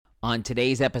On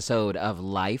today's episode of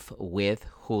Life with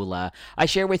Hula, I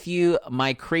share with you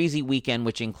my crazy weekend,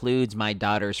 which includes my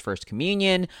daughter's first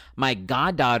communion, my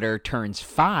goddaughter turns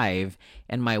 5,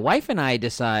 and my wife and I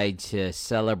decide to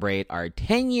celebrate our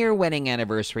 10-year wedding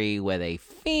anniversary with a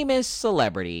famous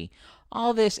celebrity.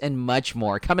 All this and much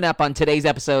more coming up on today's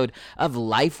episode of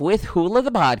Life with Hula,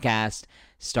 the podcast,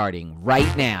 starting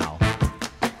right now.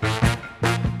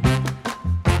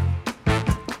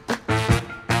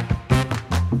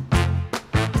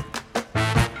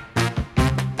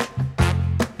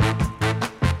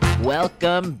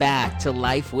 Welcome back to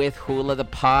Life with Hula, the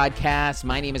podcast.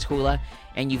 My name is Hula,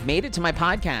 and you've made it to my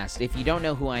podcast. If you don't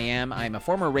know who I am, I'm a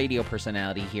former radio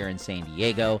personality here in San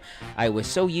Diego. I was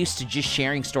so used to just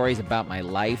sharing stories about my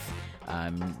life,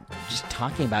 just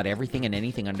talking about everything and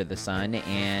anything under the sun,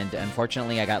 and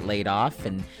unfortunately I got laid off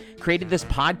and created this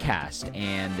podcast,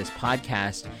 and this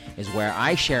podcast is where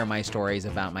I share my stories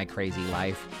about my crazy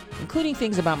life, including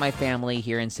things about my family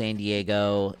here in San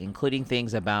Diego, including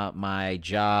things about my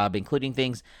job, including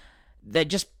things that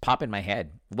just pop in my head.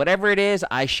 Whatever it is,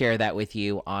 I share that with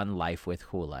you on Life with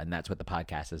Hula, and that's what the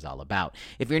podcast is all about.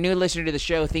 If you're a new listener to the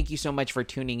show, thank you so much for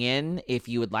tuning in. If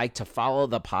you would like to follow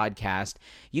the podcast,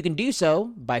 you can do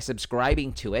so by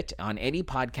subscribing to it on any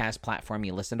podcast platform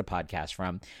you listen to podcasts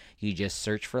from. You just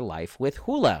search for Life with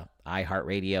Hula,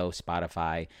 iHeartRadio,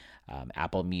 Spotify,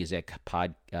 Apple Music,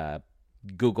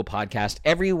 Google Podcast,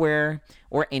 everywhere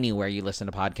or anywhere you listen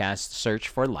to podcasts, search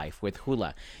for Life with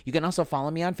Hula. You can also follow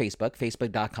me on Facebook,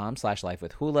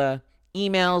 facebook.com/lifewithhula,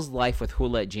 emails,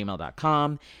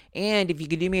 lifewithhula@gmail.com. And if you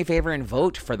could do me a favor and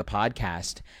vote for the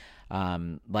podcast,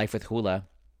 Life with Hula,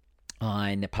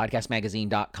 on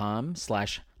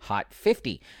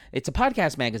podcastmagazine.com/hot50. It's a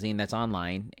podcast magazine that's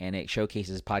online, and it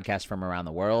showcases podcasts from around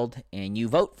the world, and you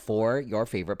vote for your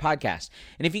favorite podcast.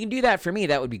 And if you can do that for me,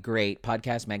 that would be great.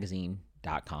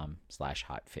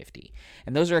 Podcastmagazine.com/hot50.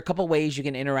 And those are a couple ways you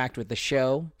can interact with the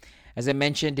show. As I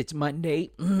mentioned, it's Monday.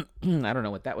 I don't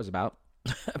know what that was about.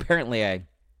 Apparently, I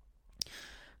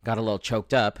got a little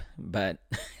choked up, but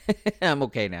I'm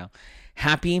okay now.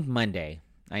 Happy Monday.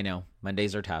 I know,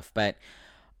 Mondays are tough, but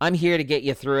I'm here to get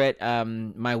you through it.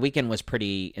 My weekend was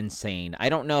pretty insane. I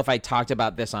don't know if I talked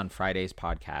about this on Friday's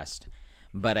podcast,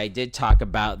 but I did talk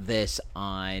about this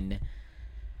on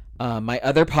my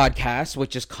other podcast,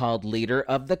 which is called Leader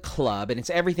of the Club, and it's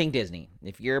everything Disney.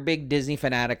 If you're a big Disney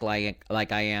fanatic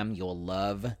like I am, you'll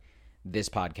love this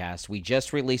podcast. We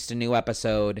just released a new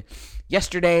episode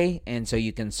yesterday, and so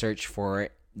you can search for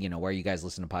it, where you guys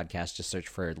listen to podcasts, just search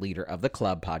for Leader of the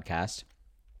Club podcast.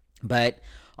 But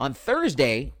on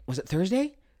Thursday, was it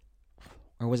Thursday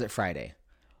or was it Friday?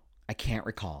 I can't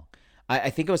recall. I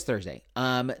think it was Thursday.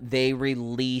 They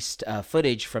released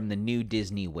footage from the new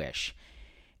Disney Wish,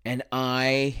 and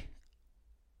I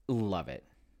love it.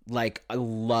 Like, I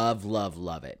love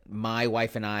it. My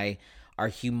wife and I are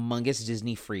humongous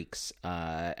Disney freaks.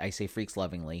 I say freaks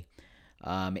lovingly.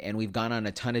 And we've gone on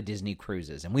a ton of Disney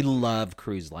cruises, and we love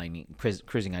cruising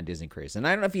on Disney Cruise. And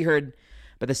I don't know if you heard,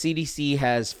 but the CDC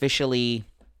has officially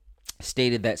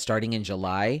stated that starting in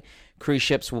July, cruise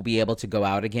ships will be able to go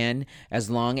out again as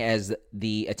long as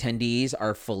the attendees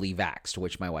are fully vaxxed,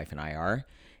 which my wife and I are.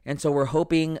 And so we're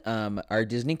hoping our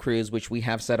Disney cruise, which we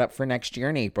have set up for next year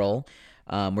in April,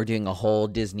 we're doing a whole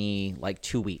Disney,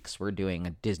 2 weeks. We're doing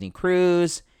a Disney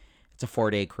cruise. It's a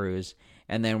 4-day cruise.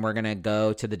 And then we're going to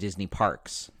go to the Disney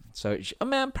parks. So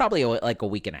probably like a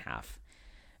week and a half.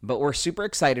 But we're super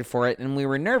excited for it, and we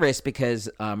were nervous because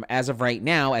as of right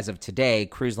now, as of today,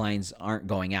 cruise lines aren't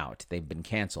going out. They've been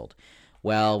canceled.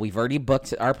 Well, we've already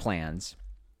booked our plans,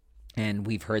 and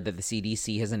we've heard that the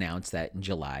CDC has announced that in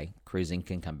July, cruising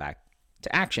can come back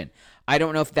to action. I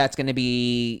don't know if that's going to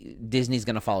be Disney's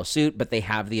going to follow suit, but they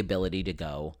have the ability to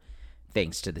go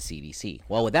thanks to the CDC.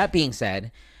 Well, with that being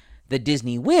said, the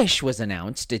Disney Wish was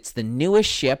announced. It's the newest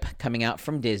ship coming out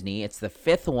from Disney. It's the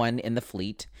 5th one in the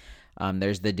fleet.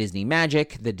 There's the Disney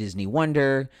Magic, the Disney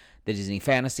Wonder, the Disney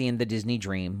Fantasy, and the Disney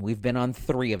Dream. We've been on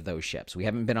 3 of those ships. We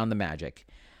haven't been on the Magic,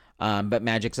 but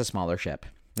Magic's a smaller ship.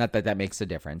 Not that that makes a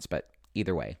difference, but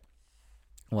either way.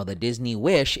 Well, the Disney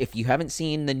Wish, if you haven't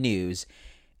seen the news,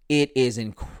 it is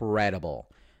incredible.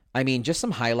 I mean, just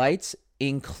some highlights,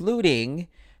 including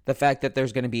the fact that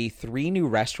there's going to be 3 new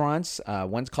restaurants.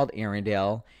 One's called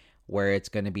Arendelle, where it's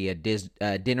going to be a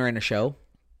dinner and a show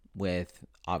with,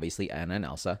 obviously, Anna and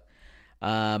Elsa.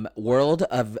 World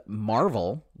of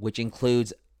Marvel, which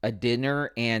includes a dinner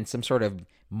and some sort of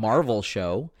Marvel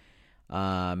show.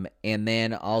 And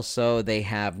then also they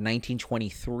have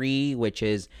 1923, which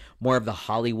is more of the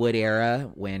Hollywood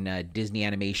era when Disney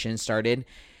animation started.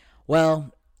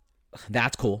 Well,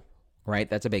 that's cool, right?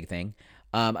 That's a big thing.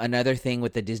 Another thing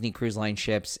with the Disney Cruise Line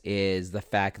ships is the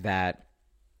fact that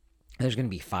there's going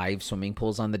to be 5 swimming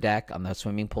pools on the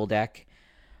swimming pool deck.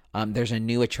 There's a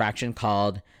new attraction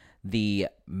called the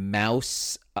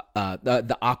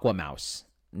Aqua Mouse.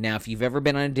 Now, if you've ever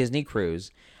been on a Disney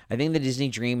cruise, I think the Disney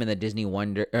Dream and the Disney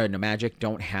Magic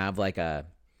don't have like a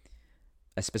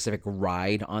specific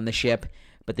ride on the ship,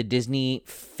 but the Disney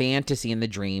Fantasy and the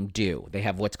Dream do. They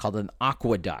have what's called an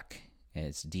Aqua Duck.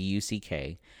 It's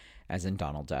DUCK, as in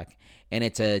Donald Duck, and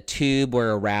it's a tube or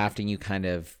a raft, and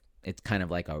it's kind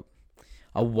of like a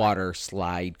water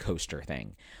slide coaster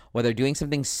thing. Well, they're doing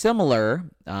something similar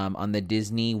on the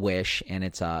Disney Wish, and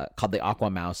it's called the Aqua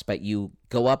Mouse, but you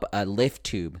go up a lift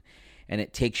tube, and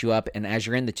it takes you up, and as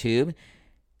you're in the tube,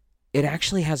 it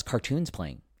actually has cartoons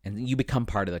playing, and you become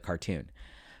part of the cartoon.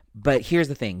 But here's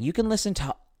the thing. You can listen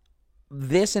to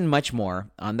this and much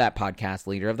more on that podcast,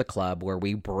 Leader of the Club, where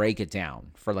we break it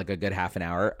down for like a good half an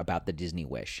hour about the Disney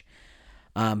Wish.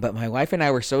 But my wife and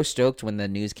I were so stoked when the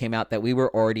news came out that we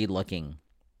were already looking.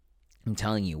 I'm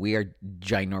telling you, we are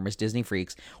ginormous Disney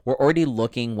freaks. We're already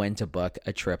looking when to book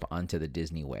a trip onto the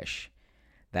Disney Wish.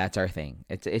 That's our thing.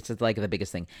 It's like the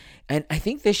biggest thing. And I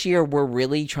think this year we're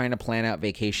really trying to plan out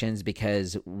vacations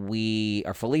because we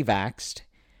are fully vaxxed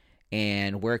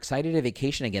and we're excited to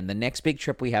vacation again. The next big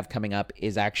trip we have coming up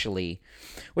is actually,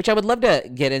 which I would love to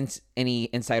get in any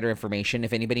insider information.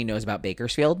 If anybody knows about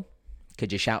Bakersfield,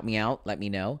 could you shout me out? Let me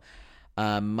know.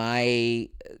 My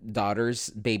daughter's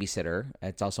babysitter,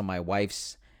 it's also my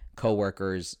wife's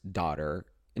coworker's daughter,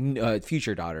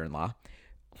 future daughter-in-law.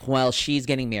 Well, she's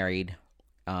getting married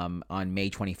on May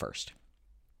 21st.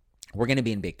 We're going to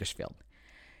be in Bakersfield.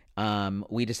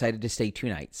 We decided to stay 2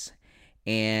 nights,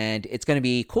 and it's going to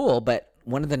be cool, but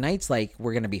one of the nights, like,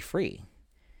 we're going to be free.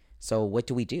 So what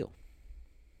do we do?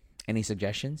 Any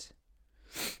suggestions?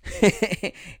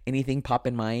 Anything pop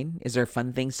in mind? Is there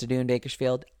fun things to do in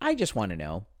Bakersfield? I just want to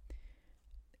know.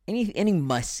 Any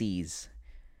must-sees?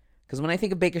 Because when I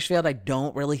think of Bakersfield, I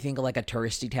don't really think of like a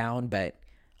touristy town, but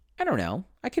I don't know.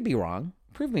 I could be wrong.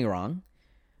 Prove me wrong.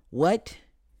 What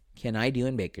can I do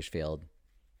in Bakersfield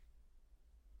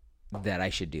that I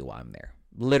should do while I'm there?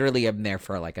 Literally, I'm there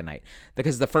for like a night.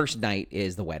 Because the first night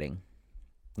is the wedding.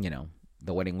 You know,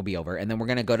 the wedding will be over. And then we're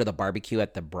going to go to the barbecue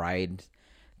at the bride's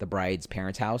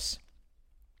parents' house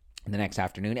the next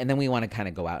afternoon. And then we want to kind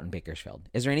of go out in Bakersfield.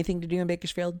 Is there anything to do in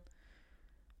Bakersfield?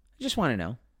 I just want to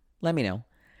know. Let me know.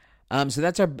 So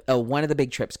that's our one of the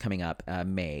big trips coming up,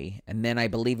 May. And then I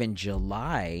believe in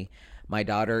July, my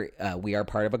daughter, we are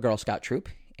part of a Girl Scout troop.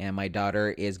 And my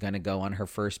daughter is going to go on her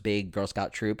first big Girl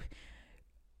Scout troop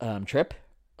trip.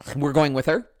 We're going with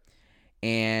her.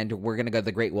 And we're going to go to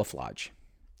the Great Wolf Lodge.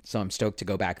 So I'm stoked to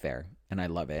go back there. And I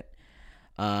love it.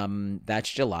 That's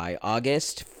July.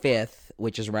 August 5th,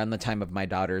 which is around the time of my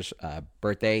daughter's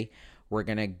birthday, we're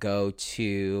going to go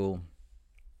to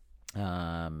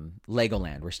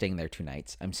Legoland. We're staying there 2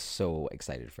 nights. I'm so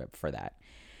excited for that.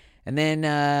 And then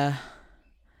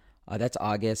that's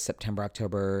August, September,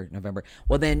 October, November.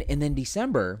 Well, then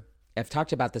December, I've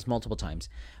talked about this multiple times.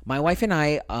 My wife and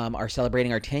I are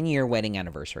celebrating our 10-year wedding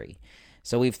anniversary.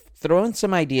 So we've thrown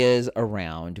some ideas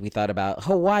around. We thought about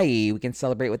Hawaii. We can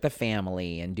celebrate with the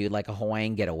family and do like a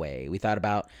Hawaiian getaway. We thought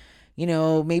about,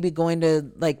 maybe going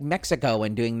to like Mexico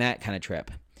and doing that kind of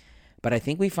trip. But I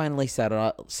think we finally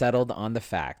settled on the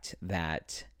fact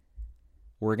that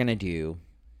we're going to do,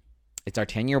 it's our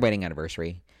 10-year wedding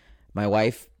anniversary. My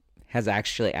wife has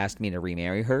actually asked me to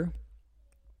remarry her.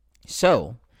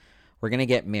 So we're going to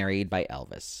get married by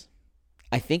Elvis.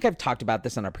 I think I've talked about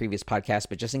this on a previous podcast,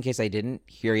 but just in case I didn't,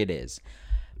 here it is.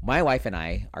 My wife and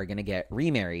I are going to get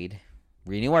remarried,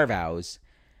 renew our vows,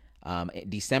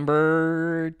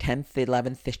 December 10th,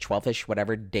 11th, 12th,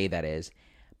 whatever day that is,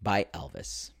 by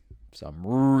Elvis. So I'm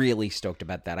really stoked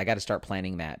about that. I got to start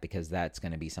planning that because that's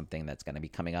going to be something that's going to be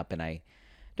coming up, and I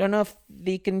don't know if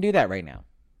they can do that right now,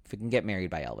 if we can get married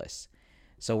by Elvis.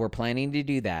 So we're planning to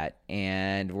do that,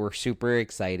 and we're super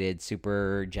excited,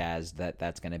 super jazzed that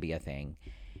that's going to be a thing.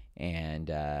 And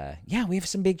we have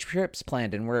some big trips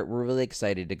planned, and we're really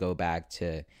excited to go back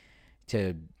to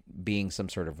being some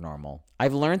sort of normal.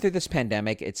 I've learned through this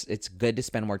pandemic, it's good to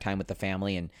spend more time with the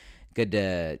family and good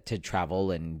to travel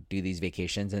and do these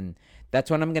vacations, and that's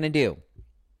what I'm going to do.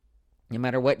 No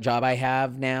matter what job I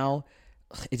have now,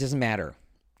 it doesn't matter.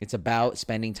 It's about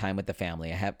spending time with the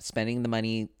family. I have spending the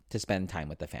money to spend time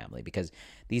with the family because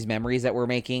these memories that we're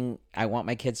making, I want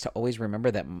my kids to always remember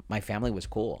that my family was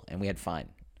cool and we had fun.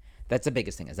 That's the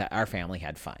biggest thing, is that our family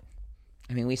had fun.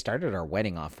 I mean, we started our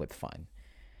wedding off with fun.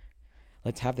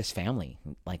 Let's have this family,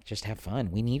 just have fun.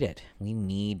 We need it. We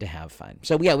need to have fun.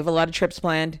 So, yeah, we have a lot of trips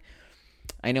planned.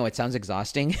 I know it sounds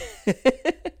exhausting,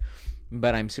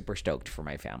 but I'm super stoked for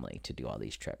my family to do all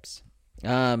these trips.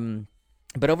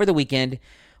 But over the weekend,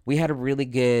 we had a really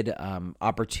good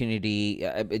opportunity.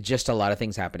 Just a lot of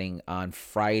things happening on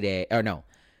Friday. Or no,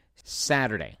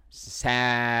 Saturday.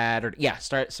 Yeah,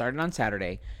 started on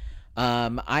Saturday.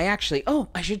 I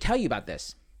should tell you about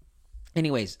this.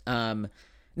 Anyways,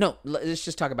 no, let's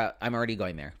just talk about, I'm already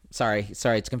going there. Sorry,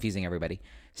 it's confusing everybody.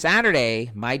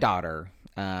 Saturday, my daughter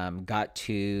got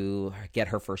to get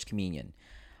her first communion.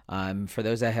 For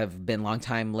those that have been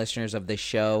longtime listeners of this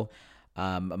show,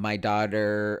 my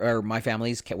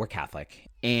families were Catholic.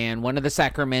 And one of the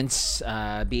sacraments,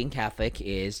 being Catholic,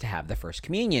 is to have the first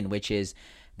communion, which is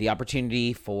the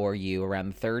opportunity for you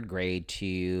around the third grade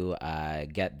to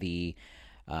get the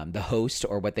host,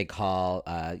 or what they call,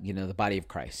 the body of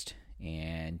Christ.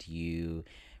 And you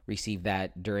receive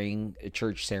that during a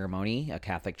church ceremony, a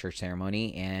Catholic church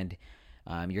ceremony, and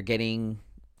you're getting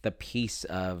the piece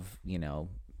of,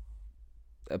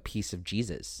 a piece of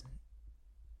Jesus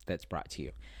that's brought to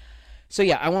you. So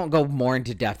yeah, I won't go more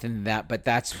into depth into that, but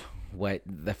that's what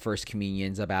the first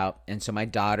communion's about. And so my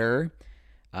daughter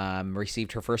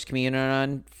received her first communion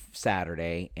on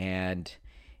Saturday, and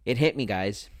it hit me,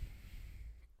 guys.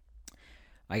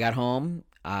 I got home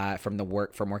from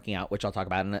working out, which I'll talk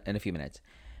about in a few minutes.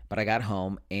 But I got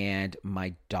home, and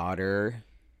my daughter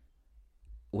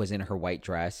was in her white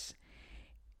dress,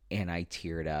 and I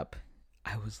teared up.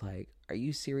 I was like, are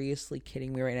you seriously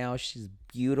kidding me right now? She's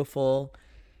beautiful,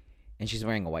 and she's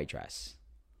wearing a white dress.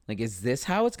 Like, is this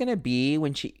how it's going to be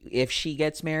if she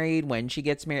gets married, when she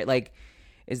gets married? Like,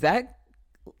 is that,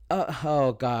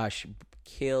 oh gosh,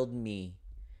 killed me.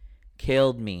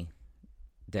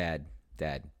 Dead.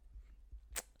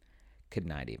 Could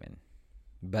not even.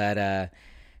 But,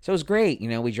 so it was great.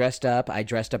 We dressed up. I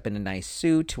dressed up in a nice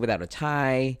suit without a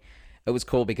tie. It was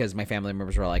cool because my family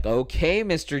members were like, okay,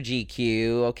 Mr.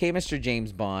 GQ, okay, Mr.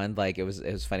 James Bond. Like, it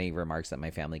was funny remarks that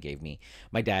my family gave me.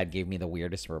 My dad gave me the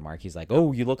weirdest remark. He's like,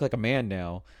 oh, you look like a man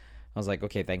now. I was like,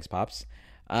 okay, thanks, Pops.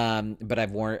 But I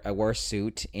wore a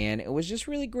suit, and it was just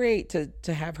really great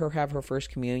to have her first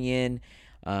communion.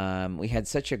 We had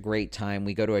such a great time.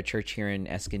 We go to a church here in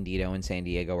Escondido in San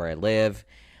Diego where I live.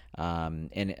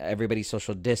 And everybody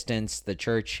social distanced. The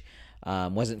church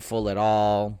wasn't full at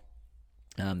all.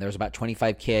 There was about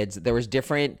 25 kids. There was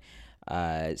different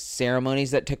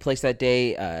ceremonies that took place that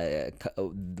day.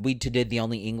 We did the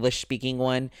only English-speaking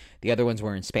one. The other ones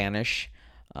were in Spanish.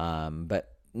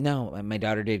 But no, my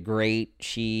daughter did great.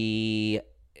 She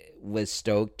was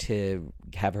stoked to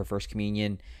have her first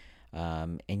communion.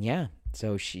 And yeah,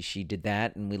 so she did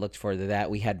that, and we looked forward to that.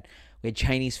 We had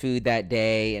Chinese food that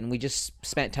day, and we just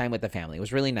spent time with the family. It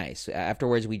was really nice.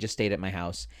 Afterwards, we just stayed at my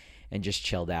house and just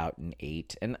chilled out and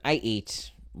ate. And I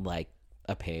ate like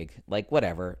a pig. Like,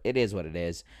 whatever. It is what it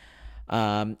is.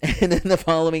 And then the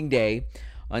following day,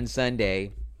 on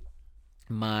Sunday,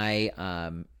 my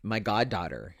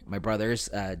goddaughter, my brother's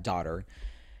daughter,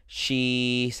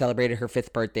 she celebrated her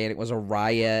 5th birthday, and it was a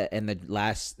Raya and the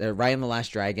Last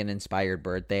Dragon inspired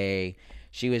birthday.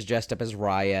 She was dressed up as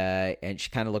Raya, and she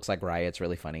kind of looks like Raya. It's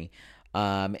really funny.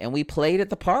 And we played at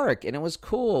the park, and it was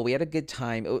cool. We had a good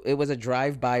time. It was a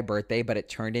drive-by birthday, but it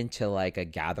turned into like a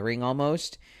gathering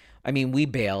almost. I mean, we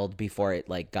bailed before it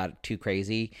like got too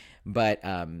crazy, but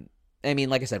I mean,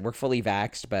 like I said, we're fully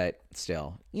vaxxed, but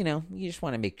still, you just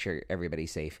want to make sure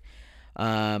everybody's safe.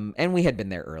 And we had been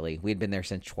there early. We had been there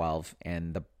since 12,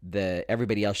 and the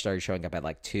everybody else started showing up at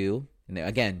like 2. And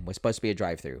again, was supposed to be a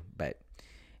drive-through, but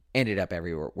ended up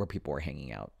everywhere where people were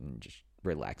hanging out and just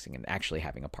relaxing and actually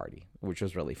having a party, which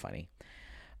was really funny.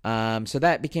 So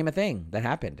that became a thing that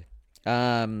happened.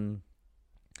 But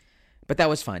that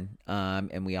was fun.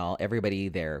 And everybody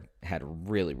there had a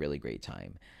really, really great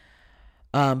time.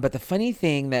 But the funny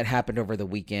thing that happened over the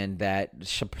weekend that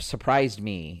surprised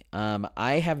me,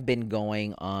 I have been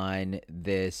going on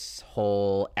this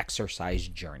whole exercise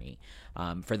journey.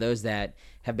 For those that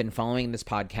have been following this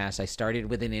podcast, I started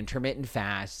with an intermittent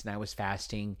fast, and I was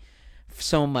fasting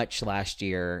so much last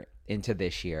year into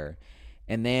this year.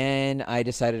 And then I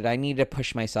decided I need to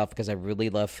push myself because I really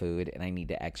love food and I need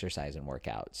to exercise and work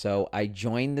out. So I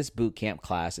joined this boot camp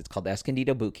class. It's called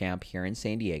Escondido Boot Camp here in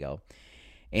San Diego.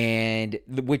 And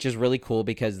which is really cool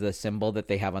because the symbol that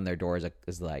they have on their door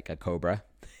is like a cobra.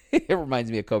 It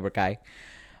reminds me of Cobra Kai.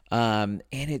 And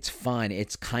it's fun.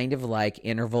 It's kind of like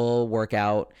interval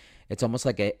workout. It's almost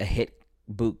like a HIIT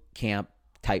boot camp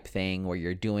type thing where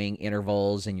you're doing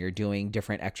intervals and you're doing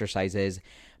different exercises.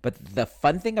 But the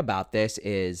fun thing about this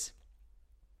is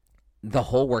the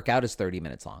whole workout is 30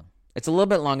 minutes long. It's a little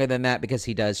bit longer than that because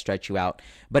he does stretch you out,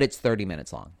 but it's 30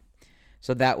 minutes long.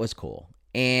 So that was cool.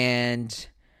 and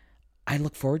I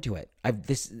look forward to it.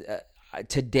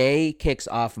 Today kicks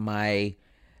off my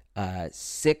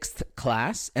 6th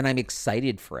class, and I'm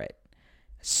excited for it.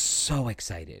 So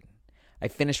excited. I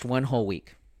finished one whole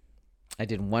week. I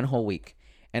did one whole week,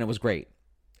 and it was great.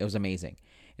 It was amazing.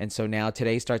 And so now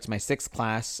today starts my 6th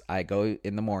class. I go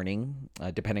in the morning,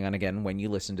 depending on, again, when you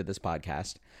listen to this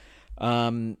podcast.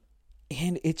 And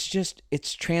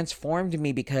it's transformed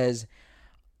me, because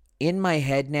in my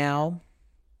head now,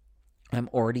 I'm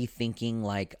already thinking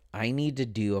like I need to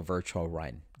do a virtual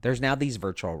run. There's now these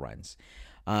virtual runs.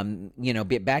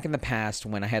 Back in the past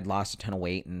when I had lost a ton of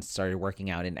weight and started working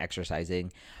out and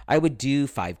exercising, I would do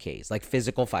 5Ks, like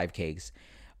physical 5Ks.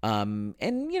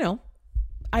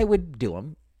 I would do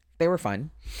them. They were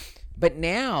fun. But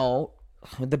now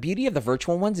the beauty of the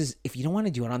virtual ones is if you don't want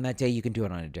to do it on that day, you can do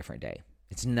it on a different day.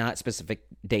 It's not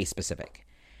day specific.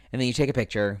 And then you take a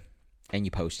picture and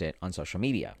you post it on social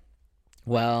media.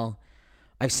 Well,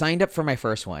 I've signed up for my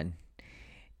first one.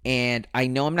 And I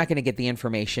know I'm not going to get the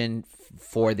information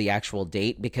for the actual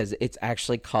date, because it's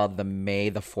actually called the May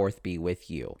the 4th Be With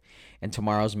You. And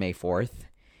tomorrow's May 4th.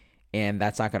 And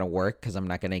that's not going to work because I'm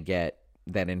not going to get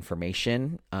that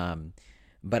information.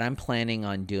 But I'm planning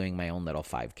on doing my own little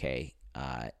 5K.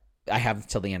 I have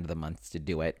till the end of the month to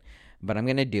do it. But I'm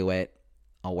going to do it.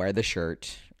 I'll wear the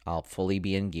shirt. I'll fully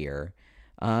be in gear.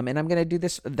 And I'm going to do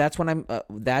this. That's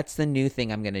the new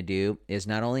thing I'm going to do, is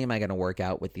not only am I going to work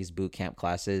out with these boot camp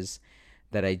classes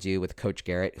that I do with Coach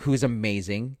Garrett, who's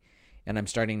amazing. And I'm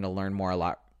starting to learn more a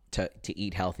lot to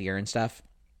eat healthier and stuff.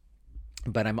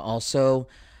 But I'm also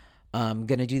going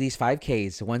to do these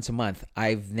 5Ks once a month.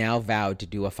 I've now vowed to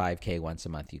do a 5K once a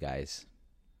month, you guys.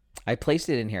 I placed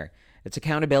it in here. It's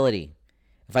accountability.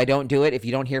 If I don't do it, if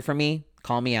you don't hear from me,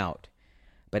 call me out.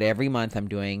 But every month I'm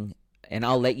doing, and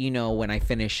I'll let you know when I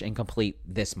finish and complete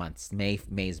this month's,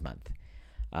 May's month,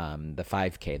 the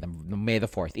 5K, the May the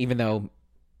 4th, even though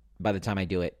by the time I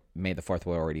do it, May the 4th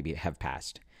will already have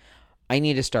passed. I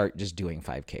need to start just doing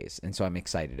 5Ks, and so I'm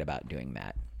excited about doing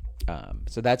that.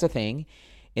 So that's a thing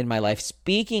in my life.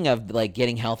 Speaking of like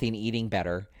getting healthy and eating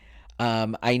better,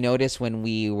 I noticed when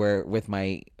we were with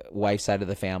my wife's side of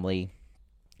the family,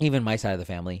 even my side of the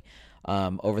family,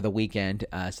 over the weekend,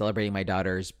 celebrating my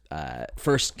daughter's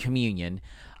first communion,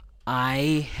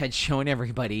 I had shown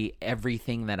everybody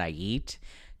everything that I eat,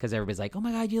 because everybody's like, oh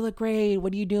my God, you look great.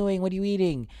 What are you doing? What are you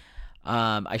eating?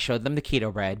 I showed them the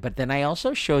keto bread, but then I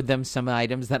also showed them some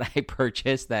items that I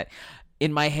purchased that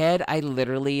in my head, I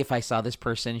literally, if I saw this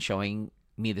person showing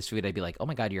me this food, I'd be like, oh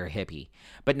my God, you're a hippie.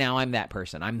 But now I'm that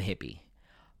person. I'm the hippie.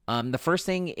 The first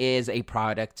thing is a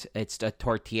product. It's a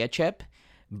tortilla chip,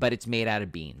 but it's made out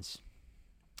of beans.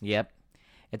 Yep.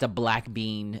 It's a black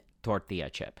bean tortilla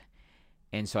chip.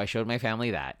 And so I showed my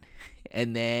family that.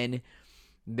 And then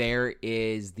there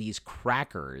is these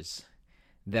crackers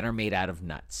that are made out of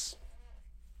nuts.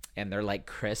 And they're like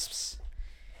crisps.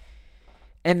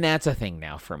 And that's a thing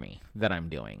now for me that I'm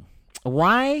doing.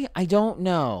 Why? I don't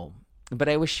know. But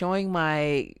I was showing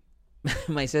my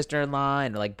sister-in-law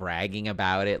and like bragging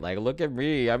about it. Like, look at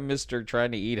me. I'm Mr.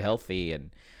 trying to eat healthy.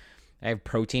 And I have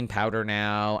protein powder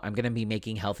now. I'm going to be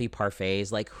making healthy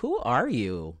parfaits. Like, who are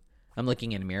you? I'm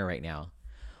looking in the mirror right now.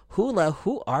 Hula,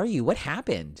 who are you? What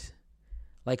happened?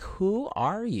 Like, who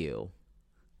are you?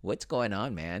 What's going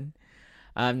on, man?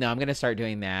 No, I'm going to start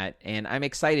doing that. And I'm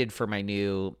excited for my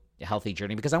new healthy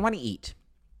journey because I want to eat.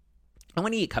 I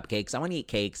want to eat cupcakes. I want to eat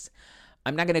cakes.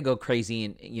 I'm not going to go crazy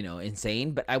and,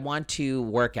 insane, but I want to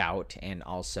work out and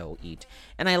also eat.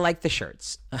 And I like the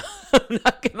shirts. I'm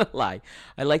not going to lie.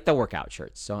 I like the workout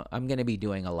shirts. So I'm going to be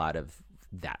doing a lot of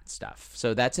that stuff.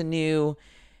 So that's a new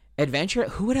adventure.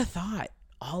 Who would have thought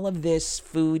all of this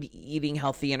food, eating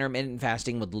healthy, intermittent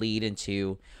fasting would lead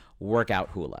into workout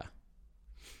hula?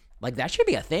 Like, that should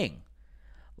be a thing.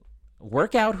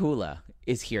 Workout hula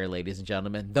is here, ladies and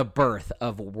gentlemen. The birth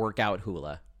of workout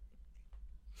hula.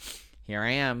 Here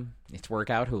I am. It's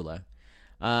workout hula.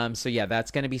 So yeah,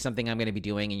 that's going to be something I'm going to be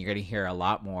doing, and you're going to hear a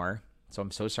lot more. So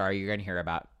I'm so sorry you're going to hear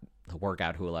about the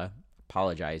workout hula.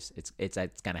 Apologize. It's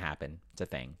going to happen. It's a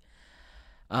thing.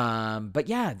 But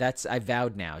yeah, I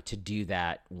vowed now to do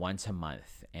that once a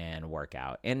month and work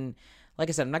out. And like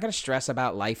I said, I'm not going to stress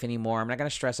about life anymore. I'm not going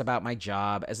to stress about my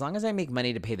job. As long as I make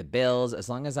money to pay the bills, as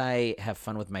long as I have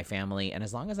fun with my family, and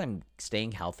as long as I'm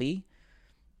staying healthy,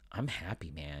 I'm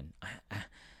happy, man.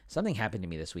 Something happened to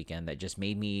me this weekend that just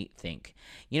made me think.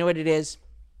 You know what it is?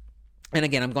 And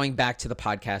again, I'm going back to the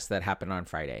podcast that happened on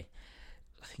Friday.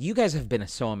 You guys have been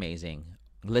so amazing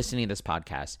listening to this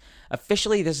podcast.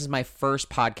 Officially, this is my first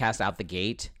podcast out the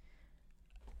gate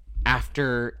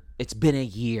after it's been a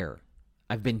year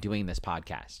I've been doing this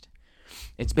podcast.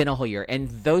 It's been a whole year. And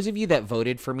those of you that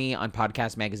voted for me on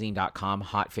podcastmagazine.com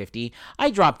Hot 50,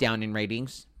 I dropped down in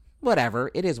ratings. Whatever.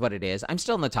 It is what it is. I'm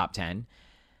still in the top 10.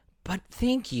 But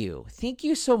thank you. Thank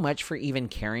you so much for even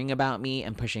caring about me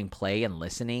and pushing play and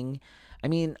listening. I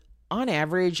mean, on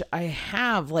average, I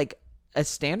have like a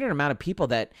standard amount of people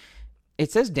that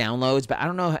it says downloads, but I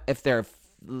don't know if they're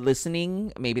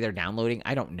listening. Maybe they're downloading.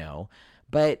 I don't know.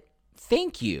 But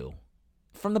thank you.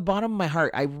 From the bottom of my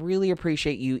heart, I really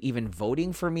appreciate you even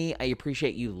voting for me. I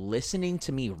appreciate you listening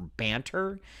to me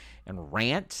banter and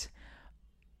rant.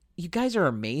 You guys are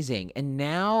amazing. And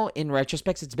now, in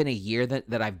retrospect, it's been a year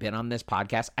that I've been on this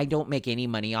podcast. I don't make any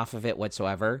money off of it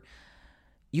whatsoever.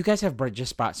 You guys have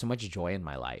just brought so much joy in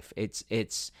my life.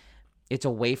 It's a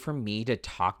way for me to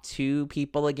talk to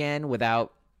people again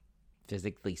without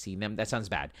physically seeing them. That sounds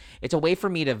bad. It's a way for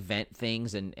me to vent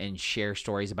things and share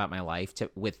stories about my life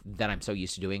that I'm so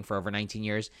used to doing for over 19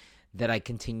 years that I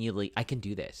can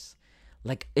do this.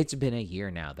 Like, it's been a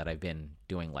year now that I've been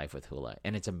doing Life with Hula,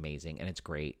 and it's amazing and it's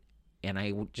great. And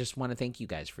I just want to thank you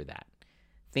guys for that.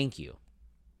 Thank you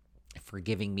for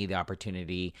giving me the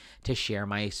opportunity to share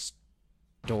my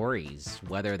stories,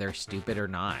 whether they're stupid or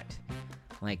not.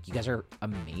 Like, you guys are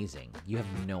amazing. You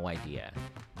have no idea.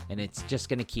 And it's just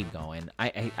going to keep going.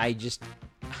 I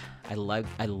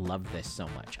love this so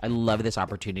much. I love this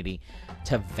opportunity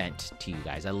to vent to you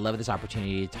guys. I love this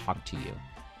opportunity to talk to you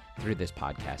through this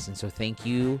podcast. And so thank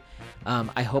you.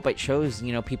 I hope it shows,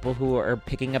 people who are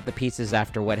picking up the pieces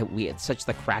after such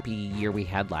the crappy year we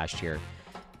had last year.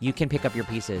 You can pick up your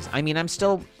pieces. I mean, I'm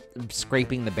still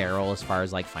scraping the barrel as far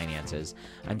as like finances.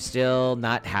 I'm still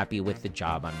not happy with the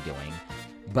job I'm doing.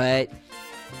 But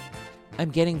I'm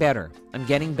getting better. I'm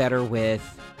getting better with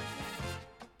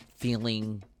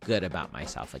feeling good about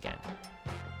myself again.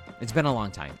 It's been a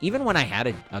long time. Even when I had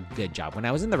a good job, when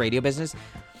I was in the radio business,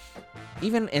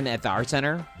 even at the art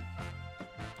center,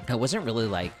 I wasn't really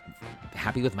like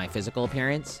happy with my physical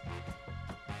appearance.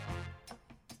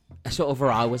 So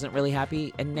overall, I wasn't really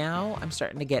happy. And now I'm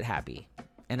starting to get happy.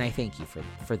 And I thank you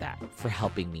for that, for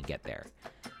helping me get there.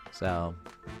 So,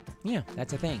 yeah,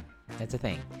 that's a thing. That's a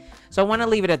thing. So I want to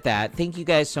leave it at that. Thank you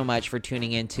guys so much for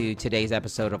tuning into today's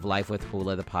episode of Life with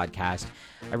Hula, the podcast.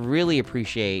 I really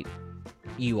appreciate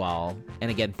you all. And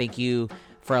again, thank you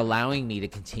for allowing me to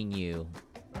continue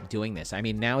doing this. I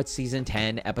mean, now it's season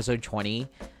 10, episode 20.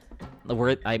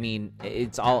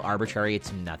 It's all arbitrary.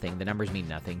 It's nothing. The numbers mean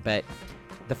nothing. But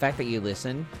the fact that you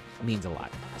listen means a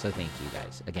lot. So thank you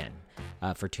guys again.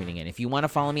 For tuning in. If you want to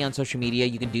follow me on social media,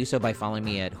 you can do so by following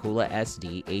me at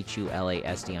HulaSD,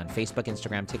 HULASD on Facebook,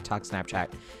 Instagram, TikTok, Snapchat,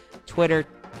 Twitter,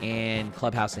 and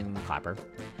Clubhouse and Clapper.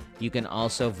 You can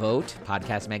also vote,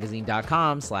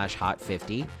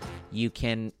 podcastmagazine.com/hot50. You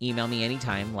can email me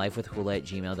anytime,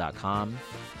 lifewithhula@gmail.com.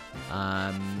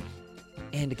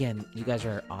 And again, you guys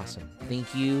are awesome.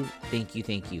 Thank you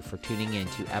for tuning in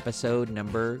to episode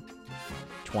number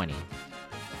 20,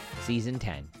 season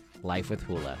 10, Life with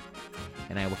Hula.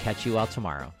 And I will catch you all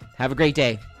tomorrow. Have a great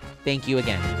day. Thank you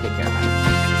again. Take care. Bye.